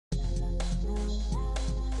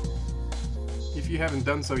you haven't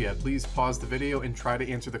done so yet, please pause the video and try to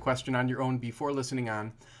answer the question on your own before listening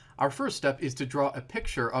on. Our first step is to draw a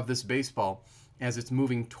picture of this baseball as it's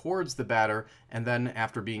moving towards the batter and then,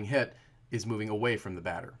 after being hit, is moving away from the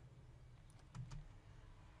batter.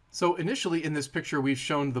 So initially in this picture we've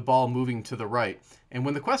shown the ball moving to the right, and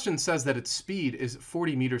when the question says that its speed is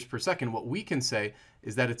 40 meters per second, what we can say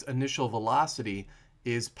is that its initial velocity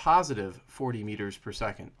is positive 40 meters per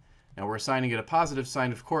second. Now we're assigning it a positive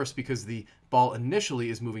sign, of course, because the ball initially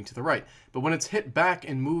is moving to the right, but when it's hit back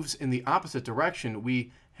and moves in the opposite direction,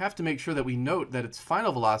 we have to make sure that we note that its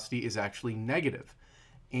final velocity is actually negative.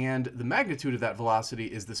 And the magnitude of that velocity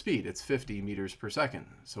is the speed. It's 50 meters per second.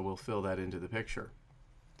 So we'll fill that into the picture.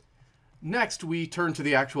 Next, we turn to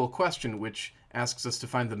the actual question, which asks us to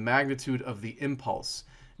find the magnitude of the impulse.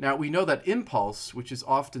 Now, we know that impulse, which is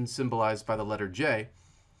often symbolized by the letter J,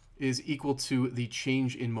 is equal to the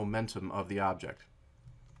change in momentum of the object.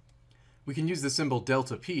 We can use the symbol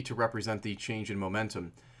delta P to represent the change in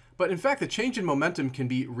momentum. But in fact, the change in momentum can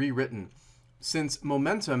be rewritten. Since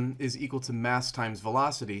momentum is equal to mass times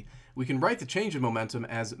velocity, we can write the change in momentum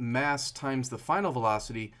as mass times the final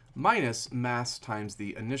velocity minus mass times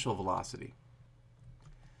the initial velocity.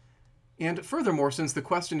 And furthermore, since the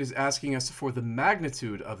question is asking us for the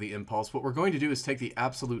magnitude of the impulse, what we're going to do is take the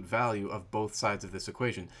absolute value of both sides of this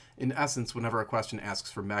equation. In essence, whenever a question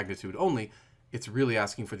asks for magnitude only, it's really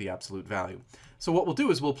asking for the absolute value. So what we'll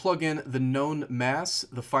do is we'll plug in the known mass,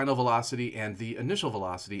 the final velocity, and the initial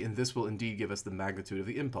velocity, and this will indeed give us the magnitude of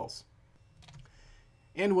the impulse.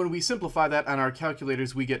 And when we simplify that on our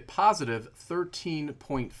calculators, we get positive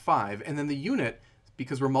 13.5, and then the unit,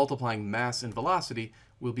 because we're multiplying mass and velocity,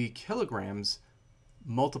 will be kilograms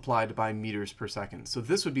multiplied by meters per second. So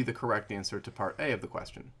this would be the correct answer to part A of the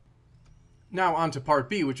question. Now on to part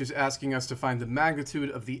B, which is asking us to find the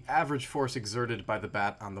magnitude of the average force exerted by the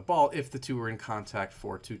bat on the ball if the two are in contact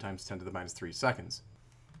for 2 times 10 to the minus 3 seconds.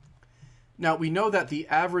 Now we know that the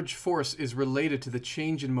average force is related to the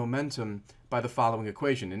change in momentum by the following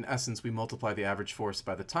equation. In essence, we multiply the average force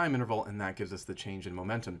by the time interval, and that gives us the change in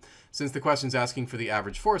momentum. Since the question is asking for the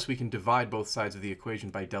average force, we can divide both sides of the equation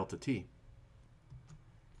by delta t.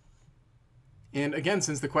 And again,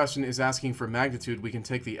 since the question is asking for magnitude, we can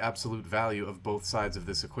take the absolute value of both sides of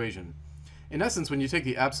this equation. In essence, when you take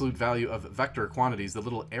the absolute value of vector quantities, the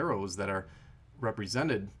little arrows that are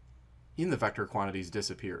represented in the vector quantities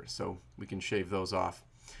disappear, so we can shave those off.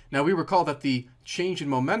 Now we recall that the change in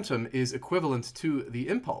momentum is equivalent to the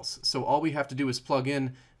impulse, so all we have to do is plug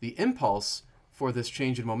in the impulse for this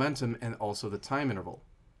change in momentum and also the time interval.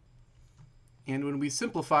 And when we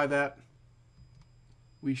simplify that,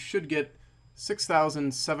 we should get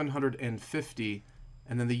 6,750,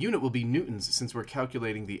 and then the unit will be newtons since we're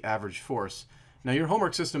calculating the average force. Now your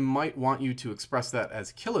homework system might want you to express that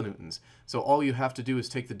as kilonewtons, so all you have to do is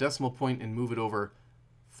take the decimal point and move it over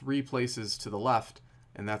 3 places to the left,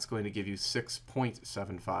 and that's going to give you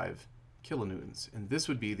 6.75 kilonewtons. And this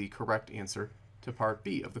would be the correct answer to part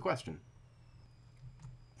B of the question.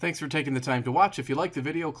 Thanks for taking the time to watch. If you liked the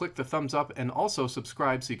video, click the thumbs up and also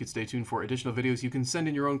subscribe so you can stay tuned for additional videos. You can send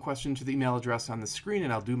in your own question to the email address on the screen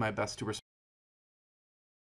and I'll do my best to respond.